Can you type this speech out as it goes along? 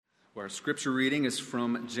Our scripture reading is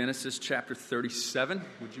from Genesis chapter 37.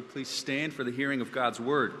 Would you please stand for the hearing of God's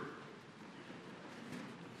word?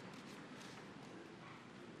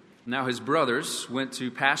 Now his brothers went to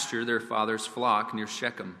pasture their father's flock near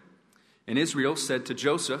Shechem. And Israel said to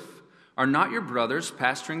Joseph, "Are not your brothers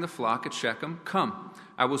pasturing the flock at Shechem? Come,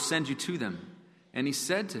 I will send you to them." And he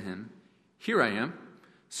said to him, "Here I am."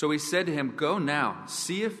 So he said to him, "Go now,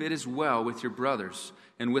 see if it is well with your brothers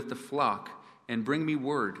and with the flock, and bring me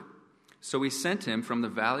word." So he sent him from the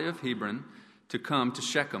valley of Hebron to come to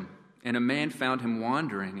Shechem. And a man found him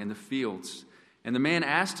wandering in the fields. And the man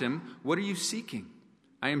asked him, "What are you seeking?"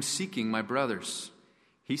 "I am seeking my brothers."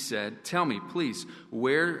 He said, "Tell me, please,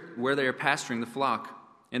 where they are pasturing the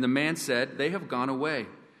flock." And the man said, "They have gone away,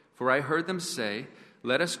 for I heard them say,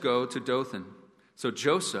 'Let us go to Dothan.'" So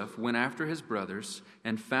Joseph went after his brothers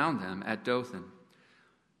and found them at Dothan.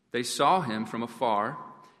 They saw him from afar,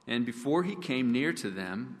 and before he came near to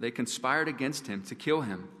them, they conspired against him to kill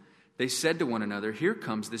him. They said to one another, "Here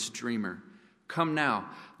comes this dreamer. Come now,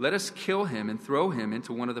 let us kill him and throw him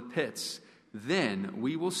into one of the pits. Then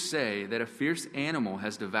we will say that a fierce animal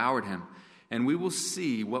has devoured him, and we will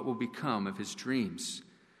see what will become of his dreams."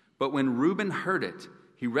 But when Reuben heard it,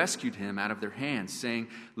 he rescued him out of their hands, saying,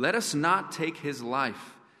 "Let us not take his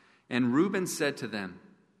life." And Reuben said to them,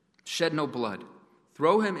 "Shed no blood.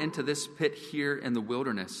 Throw him into this pit here in the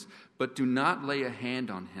wilderness, but do not lay a hand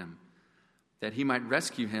on him, that he might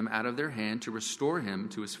rescue him out of their hand to restore him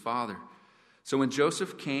to his father." So when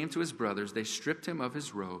Joseph came to his brothers, they stripped him of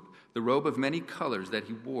his robe, the robe of many colors that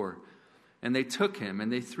he wore. And they took him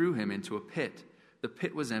and they threw him into a pit. The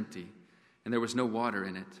pit was empty, and there was no water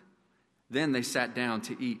in it. Then they sat down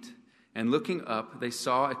to eat. And looking up, they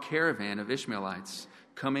saw a caravan of Ishmaelites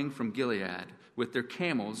coming from Gilead, with their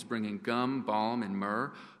camels bringing gum, balm, and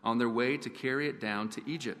myrrh on their way to carry it down to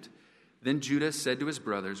Egypt. Then Judah said to his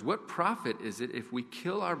brothers, "What profit is it if we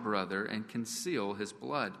kill our brother and conceal his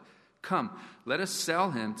blood? Come, let us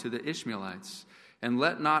sell him to the Ishmaelites, and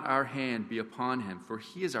let not our hand be upon him, for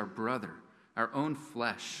he is our brother, our own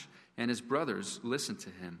flesh." And his brothers listened to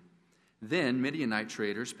him. Then Midianite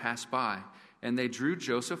traders passed by, and they drew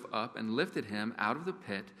Joseph up and lifted him out of the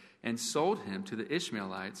pit and sold him to the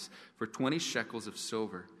Ishmaelites for 20 shekels of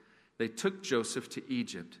silver. They took Joseph to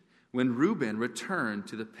Egypt. When Reuben returned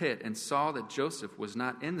to the pit and saw that Joseph was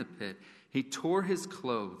not in the pit, he tore his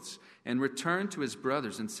clothes and returned to his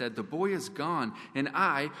brothers and said, "The boy is gone, and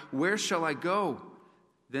I, where shall I go?"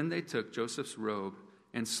 Then they took Joseph's robe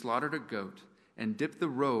and slaughtered a goat and dipped the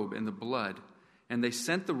robe in the blood. And they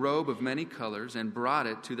sent the robe of many colors and brought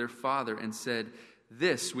it to their father and said,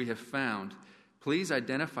 "This we have found. Please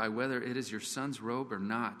identify whether it is your son's robe or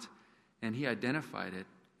not." And he identified it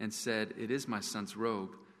and said, "It is my son's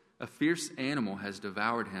robe. A fierce animal has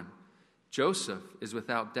devoured him. Joseph is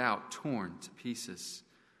without doubt torn to pieces."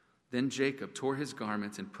 Then Jacob tore his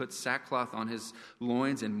garments and put sackcloth on his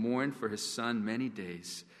loins and mourned for his son many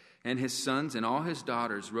days. And his sons and all his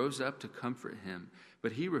daughters rose up to comfort him.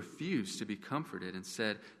 But he refused to be comforted and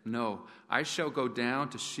said, "No, I shall go down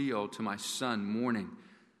to Sheol to my son mourning."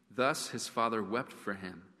 Thus his father wept for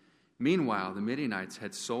him. Meanwhile, the Midianites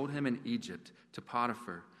had sold him in Egypt to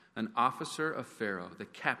Potiphar, an officer of Pharaoh, the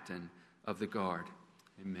captain of the guard.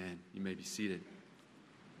 Amen. You may be seated.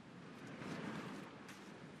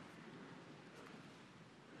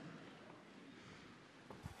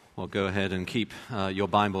 Well, go ahead and keep your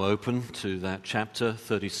Bible open to that chapter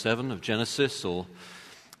 37 of Genesis, or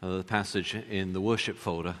the passage in the worship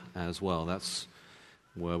folder as well. That's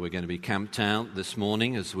where we're going to be camped out this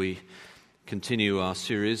morning as we continue our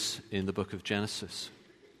series in the book of Genesis.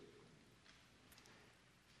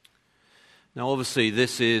 Now, obviously,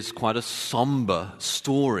 this is quite a somber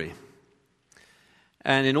story.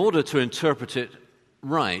 And in order to interpret it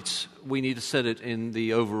right, we need to set it in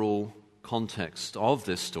the overall context of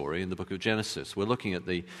this story in the book of Genesis. We're looking at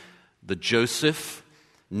the Joseph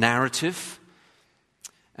narrative.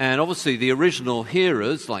 And obviously the original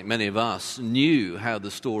hearers, like many of us, knew how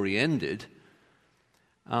the story ended.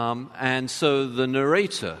 And so the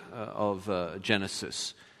narrator of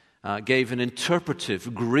Genesis gave an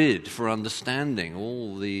interpretive grid for understanding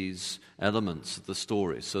all these elements of the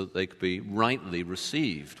story so that they could be rightly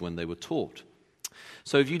received when they were taught.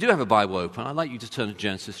 So if you do have a Bible open, I'd like you to turn to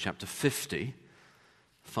Genesis chapter 50,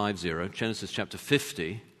 Genesis chapter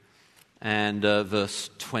 50 and verse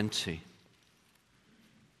 20.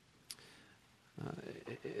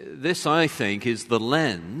 This, I think, is the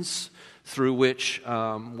lens through which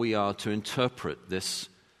we are to interpret this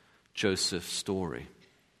Joseph story.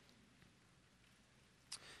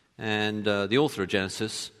 And the author of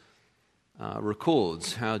Genesis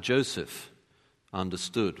records how Joseph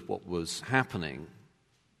understood what was happening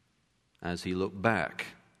as he looked back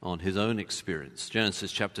on his own experience.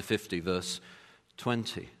 Genesis chapter 50, verse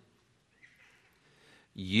 20.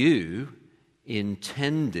 You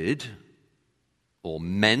intended or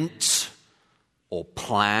meant or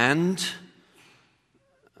planned,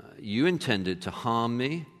 you intended to harm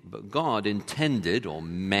me, but God intended or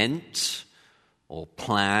meant or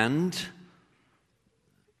planned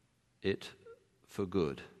it for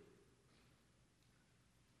good.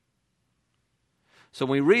 So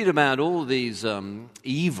when we read about all these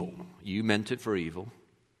evil, you meant it for evil,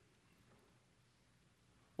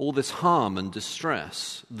 all this harm and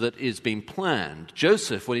distress that is being planned,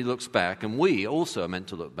 Joseph, when he looks back, and we also are meant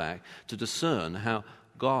to look back to discern how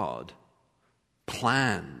God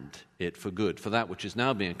planned it for good, for that which is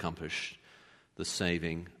now being accomplished, the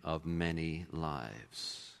saving of many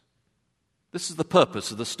lives. This is the purpose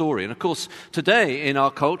of the story. And of course, today in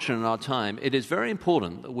our culture and our time, it is very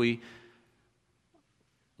important that we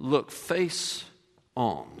look face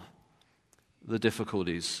on the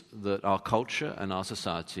difficulties that our culture and our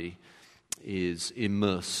society is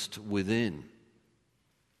immersed within.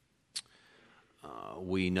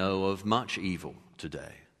 We know of much evil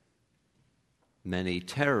today, many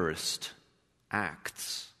terrorist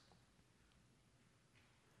acts.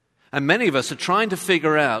 And many of us are trying to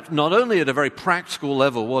figure out, not only at a very practical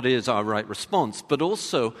level, what is our right response, but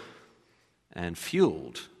also, and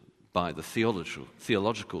fueled by the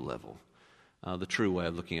theological level, the true way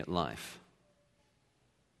of looking at life.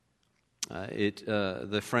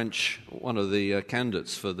 The French, one of the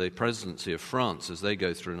candidates for the presidency of France, as they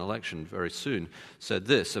go through an election very soon, said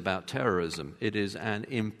this about terrorism: it is an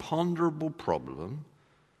imponderable problem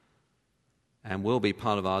and will be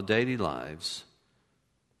part of our daily lives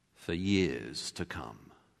for years to come.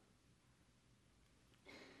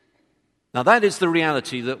 Now that is the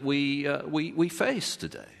reality that we face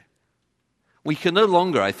today. We can no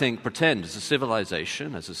longer, I think, pretend as a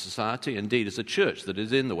civilization, as a society, indeed as a church that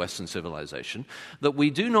is in the Western civilization, that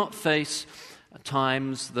we do not face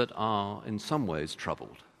times that are in some ways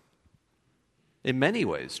troubled. In many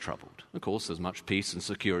ways troubled. Of course, there's much peace and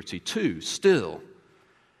security too, still.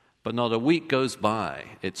 But not a week goes by,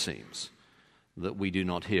 it seems, that we do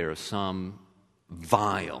not hear of some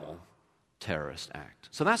vile terrorist act.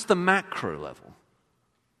 So that's the macro level.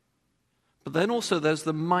 But then also there's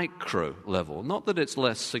the micro level. Not that it's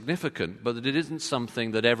less significant, but that it isn't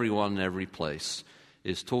something that everyone in every place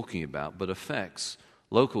is talking about, but affects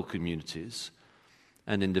local communities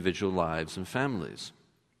and individual lives and families.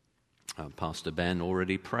 Pastor Ben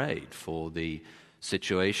already prayed for the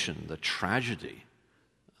situation, the tragedy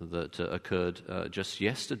that occurred just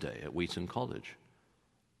yesterday at Wheaton College.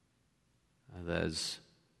 There's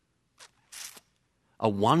a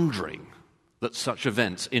wondering that such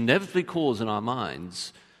events inevitably cause in our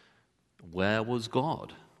minds, where was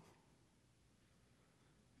God?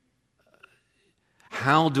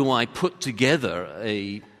 How do I put together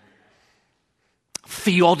a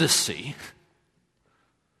theodicy?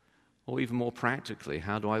 Or even more practically,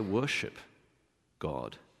 how do I worship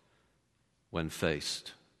God when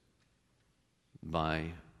faced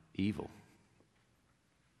by evil,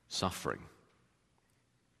 suffering,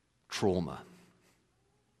 trauma,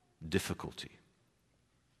 difficulty?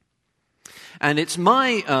 And it's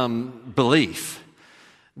my belief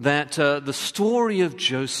that the story of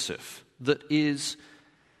Joseph that is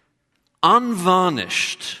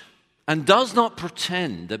unvarnished and does not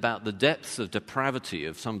pretend about the depths of depravity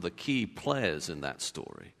of some of the key players in that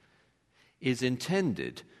story is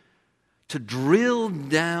intended to drill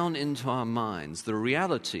down into our minds the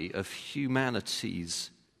reality of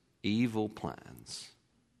humanity's evil plans,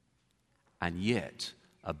 and yet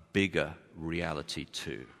a bigger reality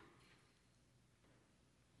too.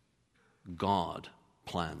 God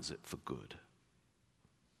plans it for good.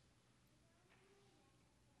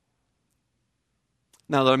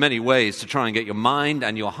 Now, there are many ways to try and get your mind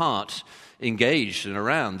and your heart engaged and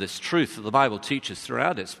around this truth that the Bible teaches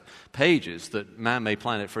throughout its pages, that man may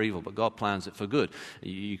plan it for evil, but God plans it for good.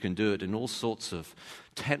 You can do it in all sorts of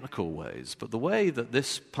technical ways, but the way that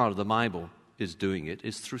this part of the Bible is doing it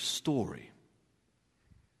is through story.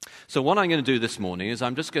 So what I'm going to do this morning is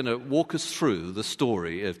I'm just going to walk us through the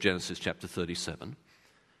story of Genesis chapter 37,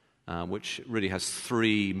 which really has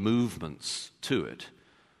three movements to it,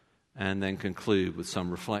 and then conclude with some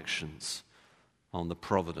reflections on the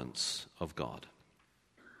providence of God.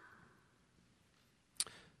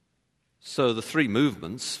 So the three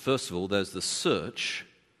movements: first of all, there's the search,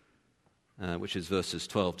 which is verses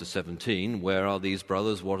 12 to 17. Where are these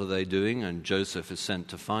brothers? What are they doing? And Joseph is sent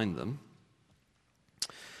to find them.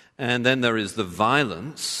 And then there is the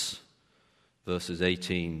violence, verses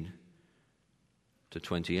 18 to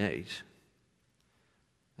 28.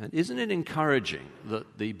 And isn't it encouraging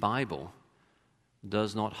that the Bible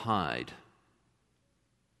does not hide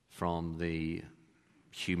from the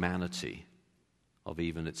humanity of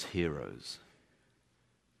even its heroes?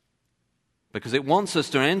 Because it wants us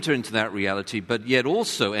to enter into that reality, but yet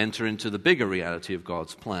also enter into the bigger reality of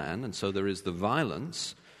God's plan. And so there is the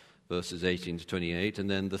violence, verses 18 to 28, and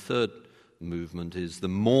then the third movement is the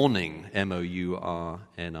mourning, mourning,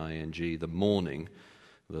 the mourning,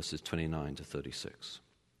 verses 29 to 36.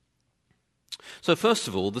 So first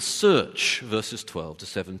of all, the search, verses 12 to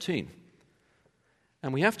 17.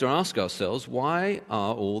 And we have to ask ourselves, why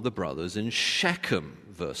are all the brothers in Shechem,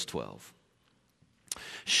 verse 12?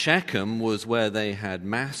 Shechem was where they had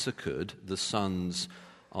massacred the sons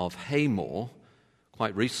of Hamor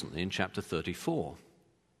quite recently in chapter 34.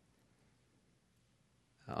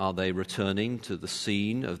 Are they returning to the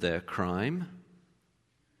scene of their crime?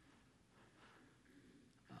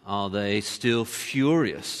 Are they still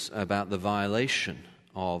furious about the violation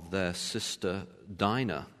of their sister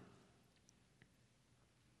Dinah?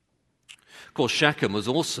 Of course, Shechem was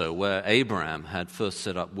also where Abraham had first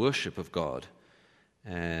set up worship of God.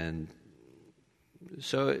 And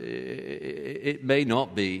so it may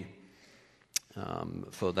not be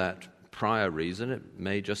for that prior reason. It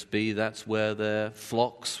may just be that's where their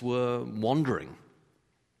flocks were wandering.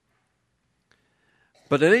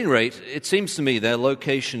 But at any rate, it seems to me their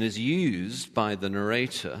location is used by the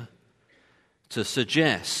narrator to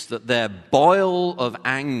suggest that their boil of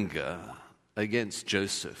anger against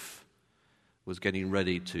Joseph was getting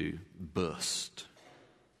ready to burst.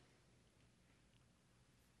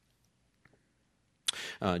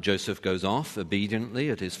 Joseph goes off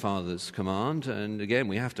obediently at his father's command, and again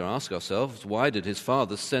we have to ask ourselves, why did his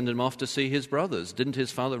father send him off to see his brothers? Didn't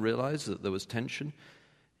his father realize that there was tension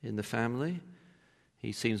in the family?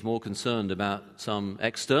 He seems more concerned about some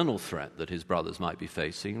external threat that his brothers might be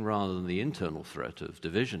facing rather than the internal threat of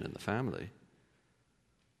division in the family.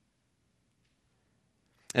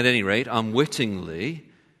 At any rate, unwittingly,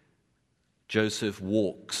 Joseph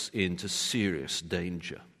walks into serious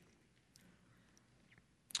danger.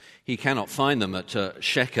 He cannot find them at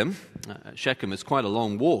Shechem. Shechem is quite a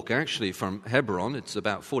long walk, actually, from Hebron. It's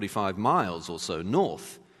about 45 miles or so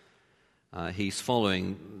north. He's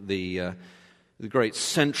following the great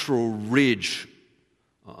central ridge,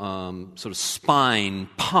 sort of spine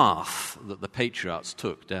path that the patriarchs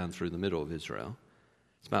took down through the middle of Israel.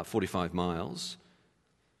 It's about 45 miles.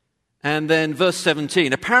 And then verse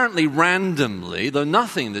 17, apparently randomly, though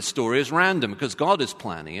nothing in this story is random because God is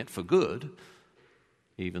planning it for good,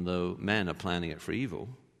 even though men are planning it for evil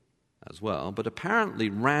as well. But apparently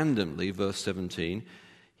randomly, verse 17,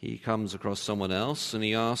 he comes across someone else and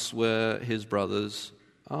he asks where his brothers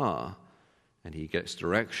are. And he gets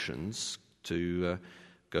directions to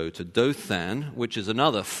go to Dothan, which is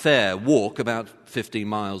another fair walk about 15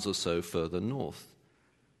 miles or so further north.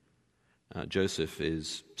 Joseph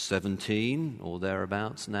is 17 or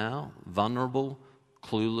thereabouts now, vulnerable,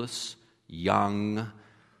 clueless, young,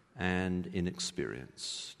 and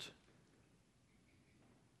inexperienced.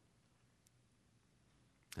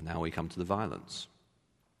 And now we come to the violence.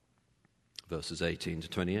 Verses 18 to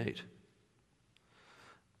 28.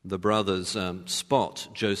 The brothers spot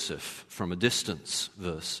Joseph from a distance,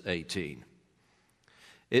 verse 18.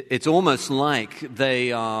 It's almost like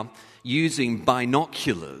they are using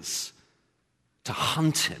binoculars to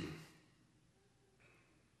hunt him.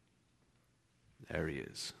 There he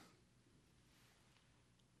is.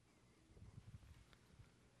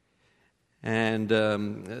 And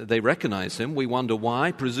they recognize him. We wonder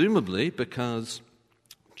why, presumably because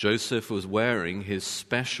Joseph was wearing his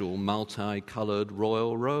special multicolored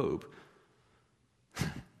royal robe.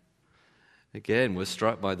 Again, we're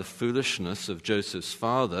struck by the foolishness of Joseph's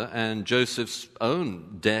father and Joseph's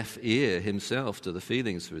own deaf ear himself to the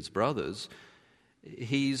feelings of his brothers.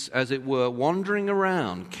 He's, as it were, wandering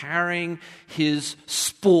around carrying his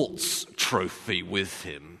sports trophy with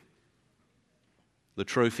him. The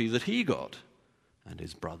trophy that he got, and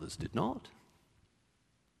his brothers did not.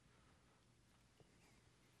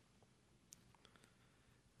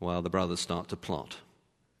 Well, the brothers start to plot.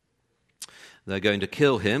 They're going to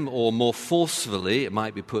kill him, or more forcefully, it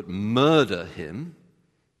might be put, murder him.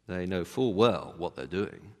 They know full well what they're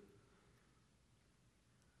doing.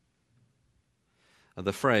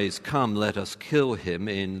 The phrase, "come, let us kill him,"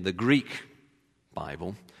 in the Greek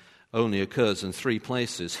Bible only occurs in 3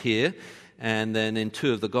 places, here and then in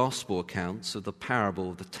 2 of the gospel accounts of the parable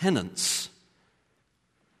of the tenants.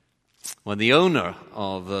 When the owner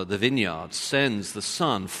of the vineyard sends the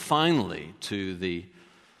son finally to the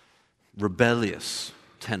rebellious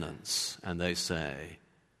tenants, and they say,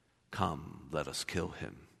 "Come, let us kill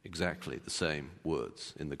him." Exactly the same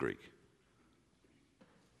words in the Greek.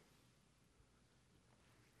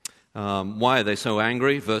 Why are they so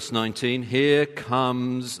angry? Verse 19, "Here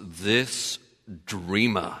comes this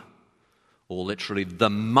dreamer," or literally the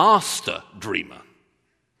master dreamer.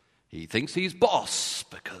 He thinks he's boss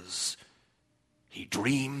because he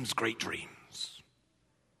dreams great dreams.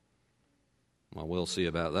 Well, we'll see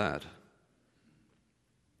about that.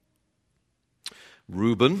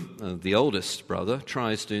 Reuben, the oldest brother,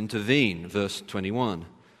 tries to intervene. Verse 21.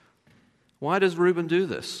 Why does Reuben do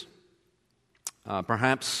this?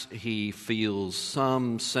 Perhaps he feels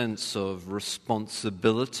some sense of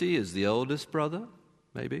responsibility as the oldest brother,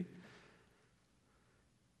 maybe.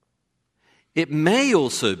 It may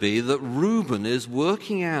also be that Reuben is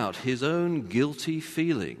working out his own guilty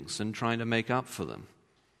feelings and trying to make up for them.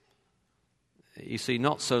 You see,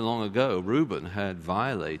 not so long ago, Reuben had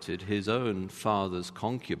violated his own father's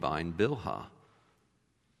concubine, Bilhah.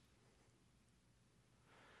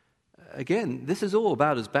 Again, this is all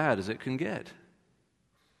about as bad as it can get.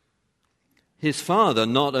 His father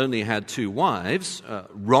not only had two wives,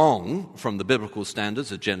 wrong from the biblical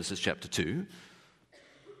standards of Genesis chapter 2,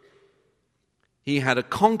 he had a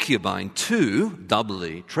concubine too,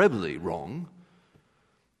 doubly, trebly wrong,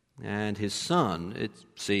 and his son, it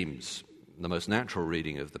seems, the most natural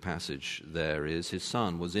reading of the passage there is his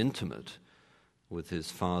son was intimate with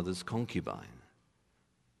his father's concubine.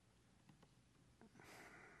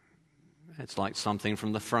 It's like something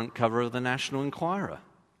from the front cover of the National Enquirer.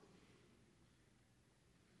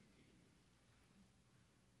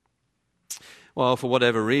 Well, for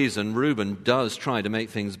whatever reason, Reuben does try to make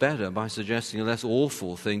things better by suggesting a less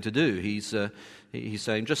awful thing to do. He's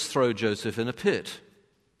saying, just throw Joseph in a pit.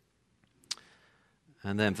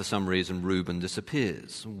 And then for some reason, Reuben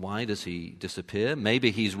disappears. Why does he disappear? Maybe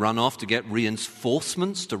he's run off to get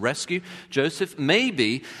reinforcements to rescue Joseph.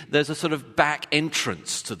 Maybe there's a sort of back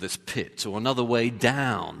entrance to this pit or another way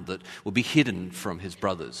down that will be hidden from his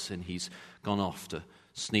brothers, and he's gone off to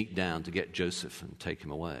sneak down to get Joseph and take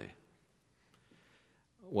him away.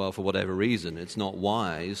 Well, for whatever reason, it's not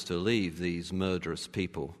wise to leave these murderous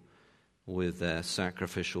people with their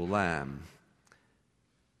sacrificial lamb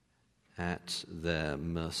at their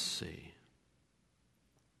mercy.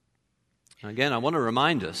 Again, I want to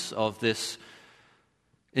remind us of this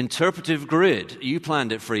interpretive grid. You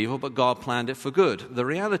planned it for evil, but God planned it for good. The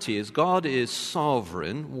reality is God is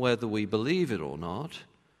sovereign, whether we believe it or not,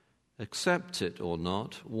 accept it or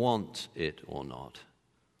not, want it or not.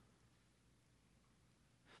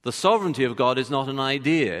 The sovereignty of God is not an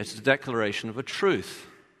idea, it's a declaration of a truth.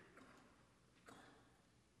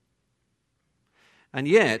 And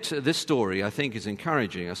yet, this story, I think, is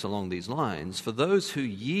encouraging us along these lines. For those who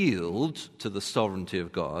yield to the sovereignty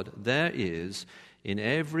of God, there is in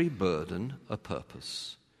every burden a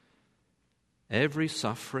purpose, every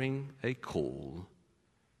suffering a call,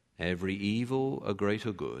 every evil a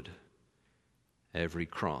greater good, every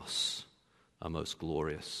cross a most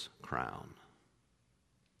glorious crown.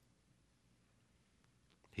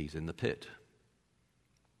 He's in the pit.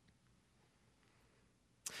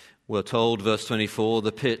 We're told, verse 24,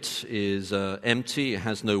 the pit is empty, it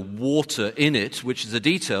has no water in it, which is a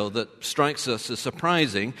detail that strikes us as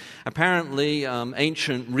surprising. Apparently,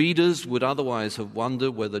 ancient readers would otherwise have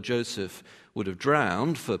wondered whether Joseph would have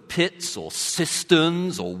drowned, for pits or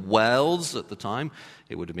cisterns or wells at the time,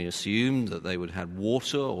 it would have been assumed that they would have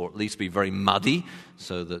water or at least be very muddy,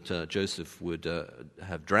 so that Joseph would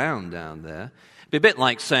have drowned down there. It'd be a bit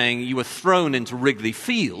like saying you were thrown into Wrigley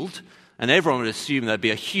Field, and everyone would assume there'd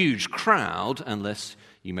be a huge crowd unless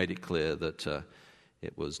you made it clear that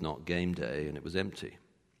it was not game day and it was empty.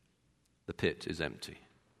 The pit is empty.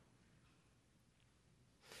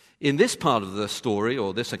 In this part of the story,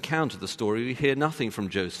 or this account of the story, we hear nothing from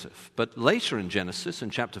Joseph. But later in Genesis,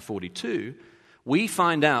 in chapter 42, we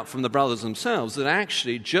find out from the brothers themselves that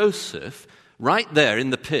actually Joseph, right there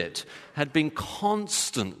in the pit, had been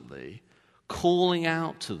constantly calling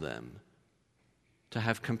out to them to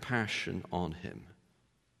have compassion on him,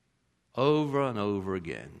 over and over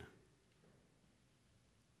again.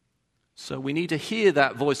 So we need to hear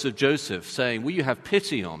that voice of Joseph saying, will you have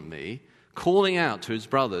pity on me, calling out to his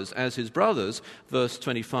brothers, as his brothers, verse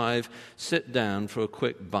 25, sit down for a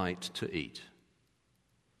quick bite to eat.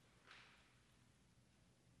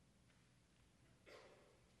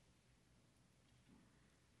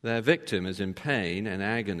 Their victim is in pain and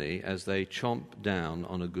agony as they chomp down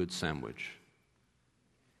on a good sandwich.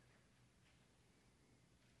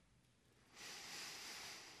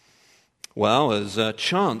 Well, as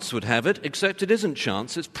chance would have it, except it isn't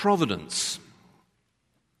chance, it's providence.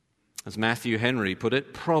 As Matthew Henry put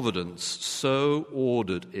it, providence so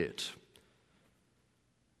ordered it.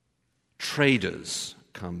 Traders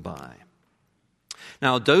come by.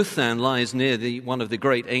 Now, Dothan lies near one of the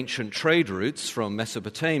great ancient trade routes from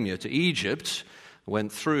Mesopotamia to Egypt,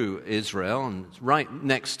 went through Israel, and right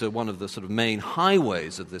next to one of the sort of main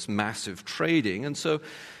highways of this massive trading, and so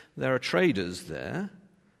there are traders there.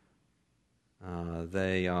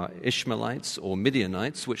 They are Ishmaelites or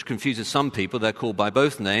Midianites, which confuses some people. They're called by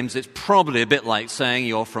both names. It's probably a bit like saying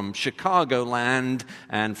you're from Chicagoland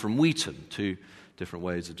and from Wheaton, two different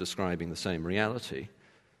ways of describing the same reality.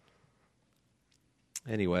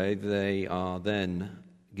 Anyway, they are then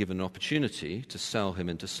given an opportunity to sell him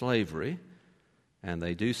into slavery, and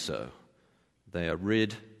they do so. They are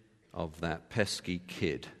rid of that pesky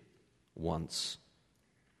kid once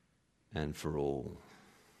and for all.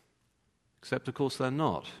 Except, of course, they're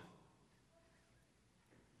not.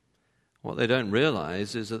 What they don't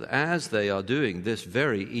realize is that as they are doing this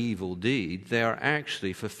very evil deed, they are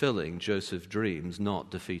actually fulfilling Joseph's dreams, not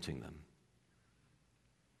defeating them.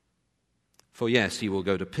 For yes, he will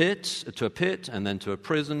go to a pit, and then to a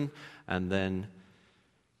prison, and then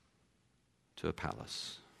to a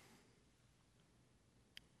palace.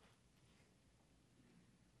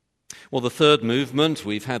 Well, the third movement,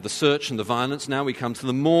 we've had the search and the violence. Now we come to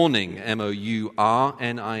the mourning,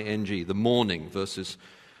 mourning, the mourning, verses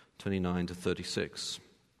 29 to 36.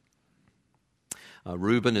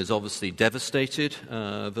 Reuben is obviously devastated,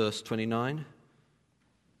 verse 29.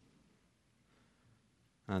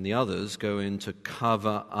 And the others go in to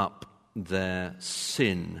cover up their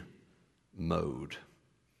sin mode.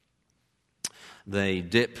 They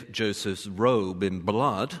dip Joseph's robe in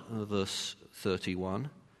blood, verse 31.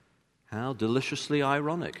 How deliciously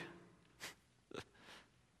ironic.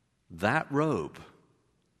 That robe,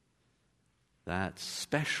 that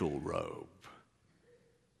special robe,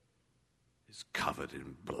 is covered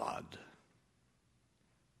in blood.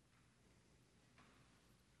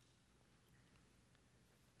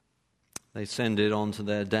 They send it on to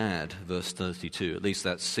their dad, verse 32. At least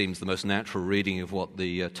that seems the most natural reading of what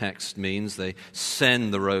the text means. They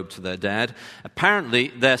send the robe to their dad. Apparently,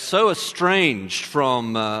 they're so estranged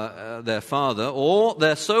from their father, or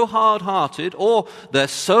they're so hard-hearted, or they're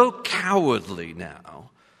so cowardly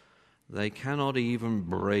now, they cannot even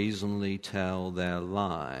brazenly tell their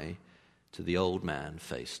lie to the old man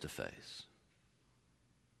face to face.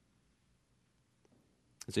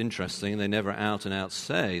 It's interesting, they never out and out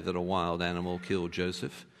say that a wild animal killed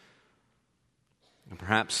Joseph. And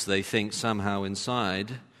perhaps they think somehow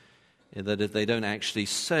inside that if they don't actually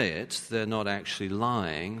say it, they're not actually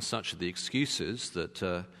lying. Such are the excuses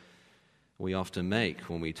that we often make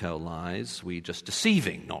when we tell lies. We're just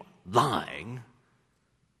deceiving, not lying.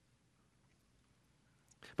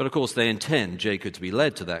 But of course they intend Jacob to be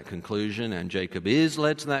led to that conclusion, and Jacob is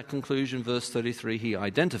led to that conclusion. Verse 33, he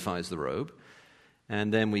identifies the robe.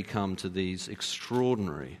 And then we come to these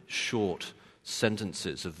extraordinary short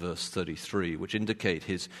sentences of verse 33, which indicate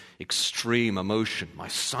his extreme emotion. My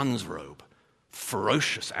son's robe,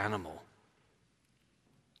 ferocious animal,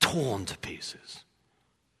 torn to pieces.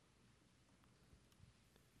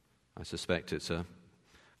 I suspect it's a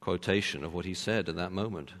quotation of what he said at that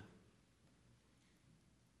moment.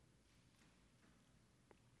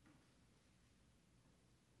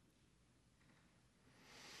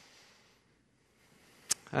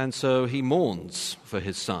 And so he mourns for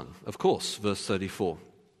his son. Of course, verse 34.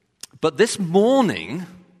 But this mourning,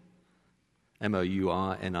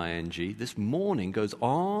 mourning, this mourning goes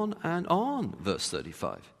on and on, verse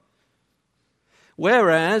 35.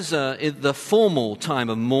 Whereas the formal time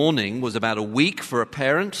of mourning was about a week for a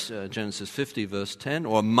parent, Genesis 50, verse 10,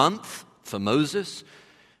 or a month for Moses,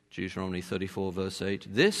 Deuteronomy 34, verse 8,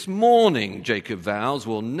 this mourning, Jacob vows,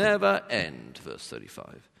 will never end, verse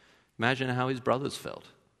 35. Imagine how his brothers felt.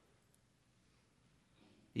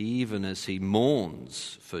 Even as he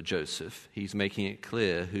mourns for Joseph, he's making it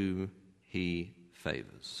clear who he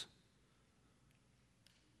favors.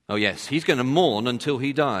 Oh yes, he's going to mourn until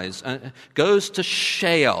he dies. Goes to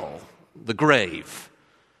Sheol, the grave,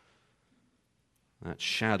 that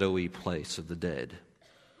shadowy place of the dead.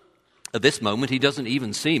 At this moment, he doesn't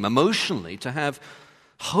even seem emotionally to have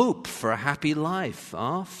hope for a happy life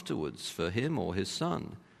afterwards for him or his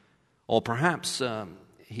son. Or perhaps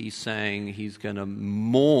he's saying he's going to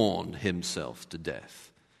mourn himself to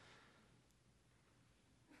death.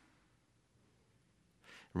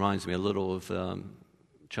 Reminds me a little of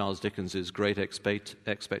Charles Dickens' Great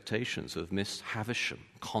Expectations of Miss Havisham,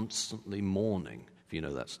 constantly mourning, if you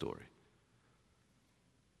know that story.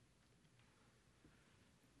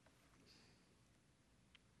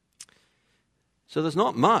 So there's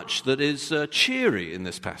not much that is cheery in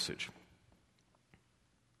this passage.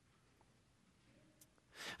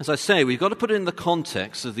 As I say, we've got to put it in the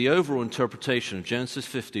context of the overall interpretation of Genesis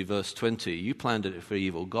 50, verse 20. You planned it for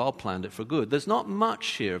evil, God planned it for good. There's not much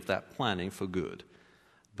here of that planning for good,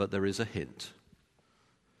 but there is a hint.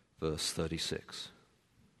 Verse 36.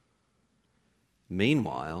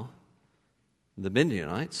 Meanwhile, the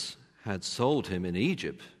Midianites had sold him in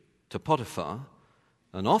Egypt to Potiphar,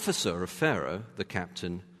 an officer of Pharaoh, the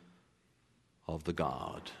captain of the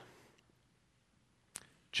guard.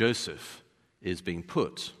 Joseph is being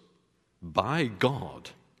put by God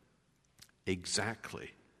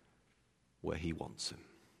exactly where he wants him.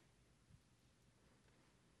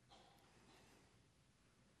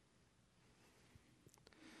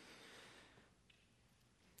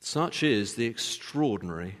 Such is the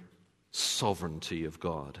extraordinary sovereignty of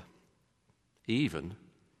God, even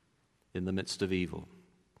in the midst of evil.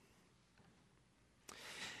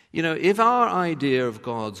 You know, if our idea of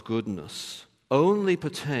God's goodness only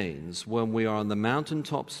pertains when we are on the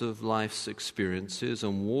mountaintops of life's experiences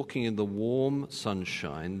and walking in the warm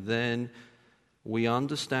sunshine, then we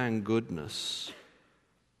understand goodness,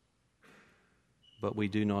 but we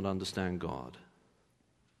do not understand God.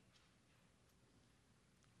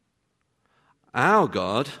 Our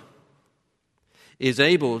God is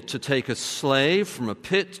able to take a slave from a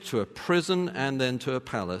pit to a prison and then to a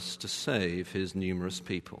palace to save his numerous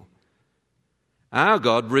people. Our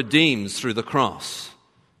God redeems through the cross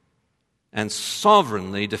and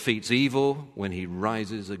sovereignly defeats evil when he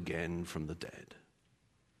rises again from the dead.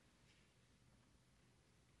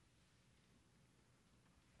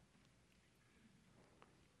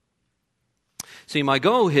 See, my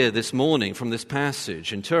goal here this morning from this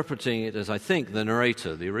passage, interpreting it as I think the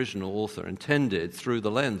narrator, the original author, intended through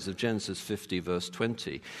the lens of Genesis 50, verse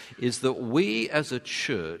 20, is that we as a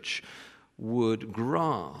church would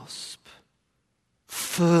grasp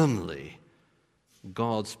firmly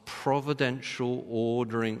God's providential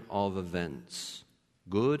ordering of events,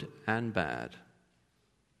 good and bad,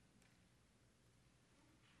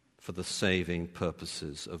 for the saving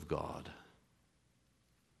purposes of God.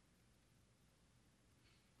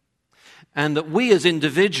 And that we as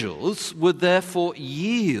individuals would therefore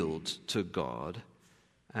yield to God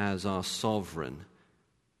as our sovereign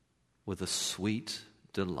with a sweet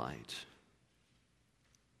delight.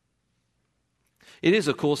 It is,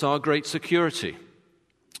 of course, our great security.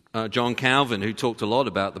 John Calvin, who talked a lot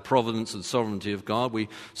about the providence and sovereignty of God, we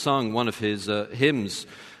sung one of his hymns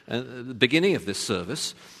at the beginning of this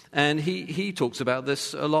service, and he talks about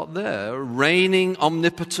this a lot there. Reigning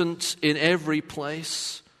omnipotent in every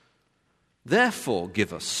place, therefore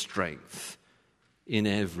give us strength in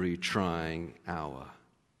every trying hour.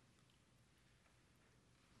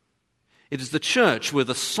 It is the church with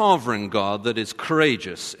a sovereign God that is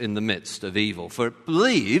courageous in the midst of evil, for it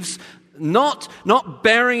believes, not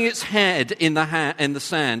burying its head in the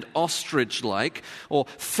sand, ostrich-like, or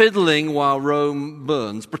fiddling while Rome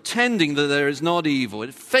burns, pretending that there is not evil.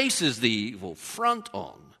 It faces the evil front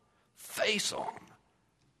on, face on,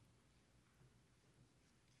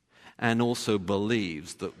 and also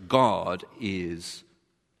believes that God is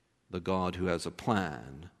the God who has a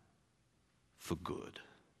plan for good.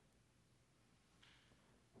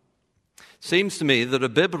 Seems to me that a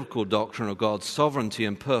biblical doctrine of God's sovereignty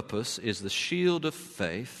and purpose is the shield of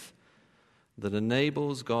faith that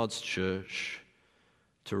enables God's church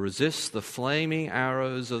to resist the flaming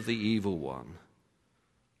arrows of the evil one,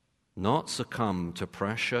 not succumb to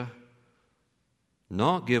pressure,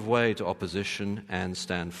 not give way to opposition, and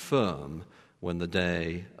stand firm when the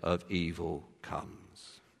day of evil comes.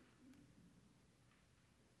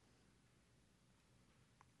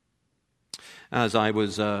 As I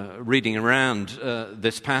was reading around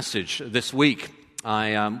this passage this week,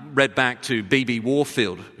 I read back to B.B.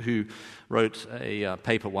 Warfield, who wrote a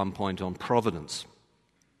paper at one point on providence.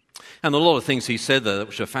 And a lot of things he said there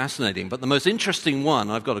which are fascinating, but the most interesting one,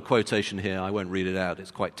 I've got a quotation here, I won't read it out,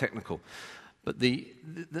 it's quite technical, but the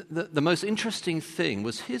most interesting thing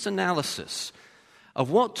was his analysis of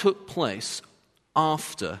what took place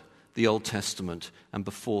after the Old Testament and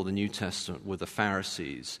before the New Testament with the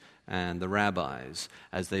Pharisees and the rabbis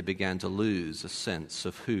as they began to lose a sense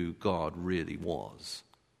of who God really was.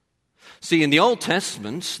 See, in the Old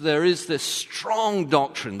Testament, there is this strong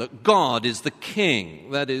doctrine that God is the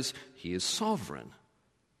king, that is, he is sovereign.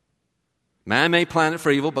 Man may plan it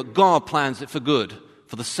for evil, but God plans it for good,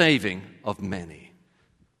 for the saving of many.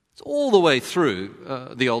 It's all the way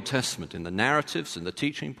through the Old Testament, in the narratives and the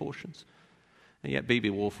teaching portions. And yet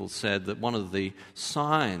B.B. Warfield said that one of the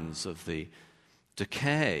signs of the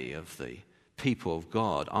decay of the people of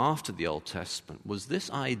God after the Old Testament was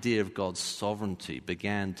this idea of God's sovereignty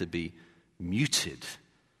began to be muted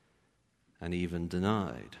and even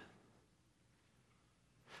denied.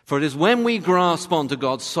 For it is when we grasp onto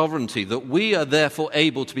God's sovereignty that we are therefore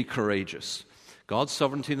able to be courageous. God's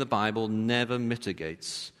sovereignty in the Bible never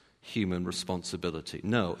mitigates human responsibility.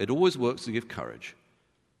 No, it always works to give courage.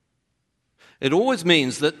 It always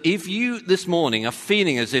means that if you this morning are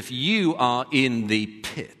feeling as if you are in the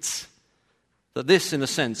pit, that this in a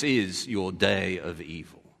sense is your day of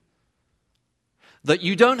evil, that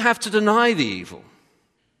you don't have to deny the evil.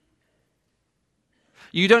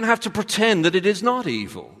 You don't have to pretend that it is not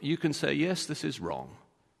evil. You can say, yes, this is wrong.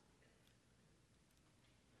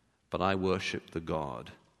 But I worship the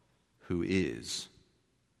God who is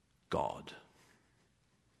God.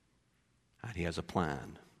 And he has a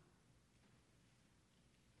plan.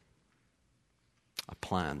 A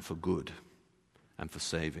plan for good and for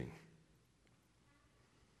saving.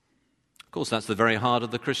 Of course, that's the very heart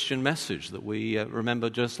of the Christian message that we remember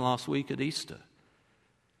just last week at Easter.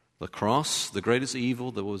 The cross, the greatest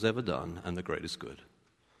evil that was ever done, and the greatest good.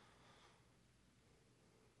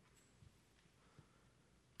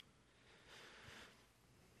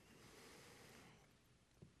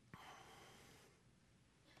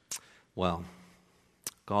 Well,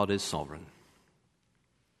 God is sovereign.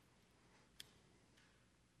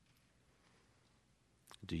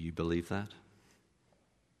 Do you believe that?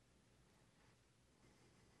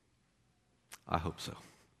 I hope so.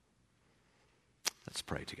 Let's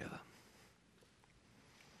pray together.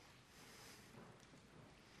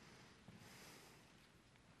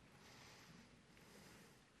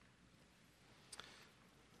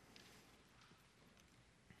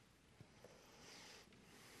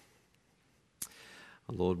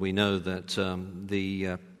 Lord, we know that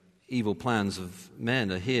the evil plans of men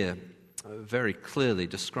are here very clearly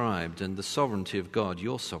described, and the sovereignty of God,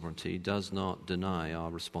 your sovereignty, does not deny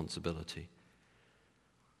our responsibility.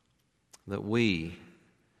 That we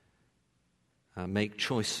make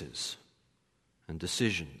choices and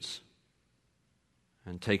decisions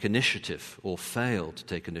and take initiative or fail to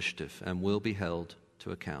take initiative and will be held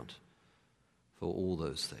to account for all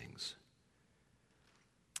those things.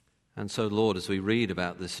 And so, Lord, as we read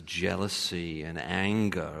about this jealousy and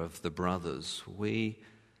anger of the brothers, we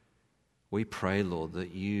pray, Lord,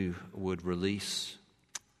 that you would release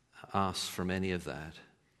us from any of that.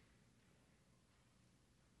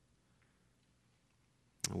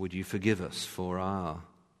 Would you forgive us for our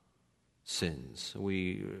sins?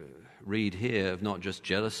 We read here of not just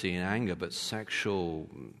jealousy and anger, but sexual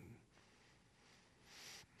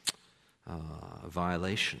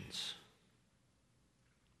violations.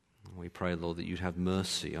 We pray, Lord, that you'd have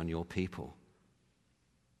mercy on your people.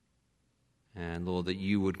 And, Lord, that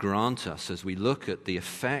you would grant us, as we look at the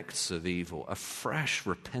effects of evil, a fresh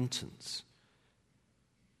repentance.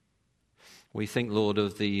 We think, Lord,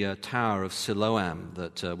 of the Tower of Siloam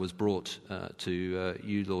that was brought to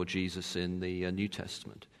you, Lord Jesus, in the New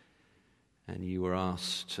Testament. And you were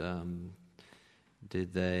asked,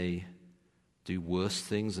 did they do worse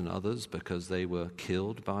things than others because they were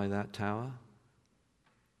killed by that tower?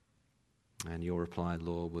 And your reply,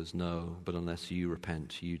 Lord, was no, but unless you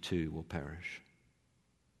repent, you too will perish.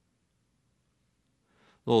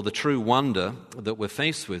 Lord, the true wonder that we're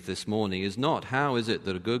faced with this morning is not how is it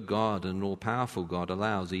that a good God and an all-powerful God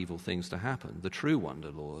allows evil things to happen. The true wonder,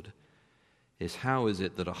 Lord, is how is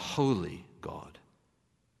it that a holy God,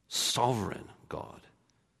 sovereign God,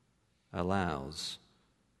 allows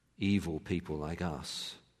evil people like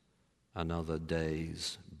us another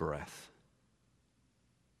day's breath.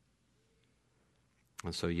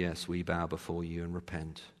 And so, yes, we bow before you and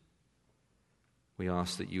repent. We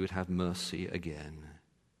ask that you would have mercy again.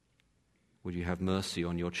 Would you have mercy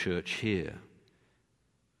on your church here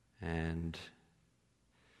and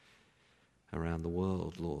around the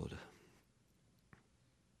world, Lord?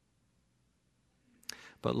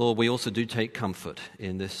 But, Lord, we also do take comfort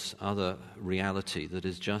in this other reality that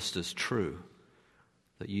is just as true,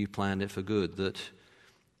 that you planned it for good, that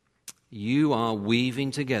you are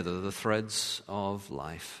weaving together the threads of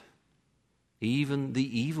life, even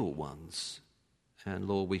the evil ones. And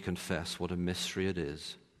Lord, we confess what a mystery it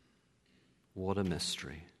is. What a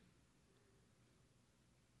mystery.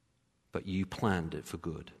 But you planned it for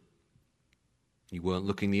good. You weren't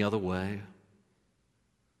looking the other way.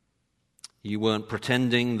 You weren't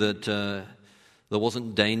pretending that there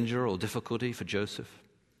wasn't danger or difficulty for Joseph.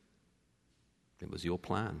 It was your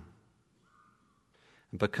plan.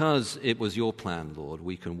 And because it was your plan, Lord,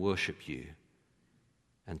 we can worship you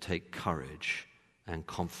and take courage and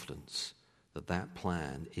confidence that that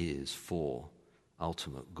plan is for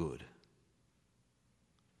ultimate good.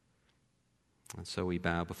 And so we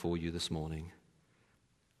bow before you this morning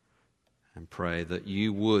and pray that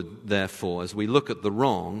you would, therefore, as we look at the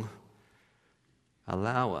wrong,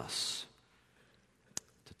 allow us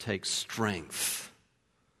to take strength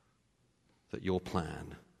that your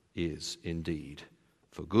plan is indeed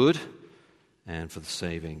for good and for the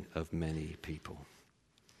saving of many people.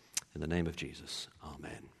 In the name of Jesus,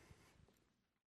 amen.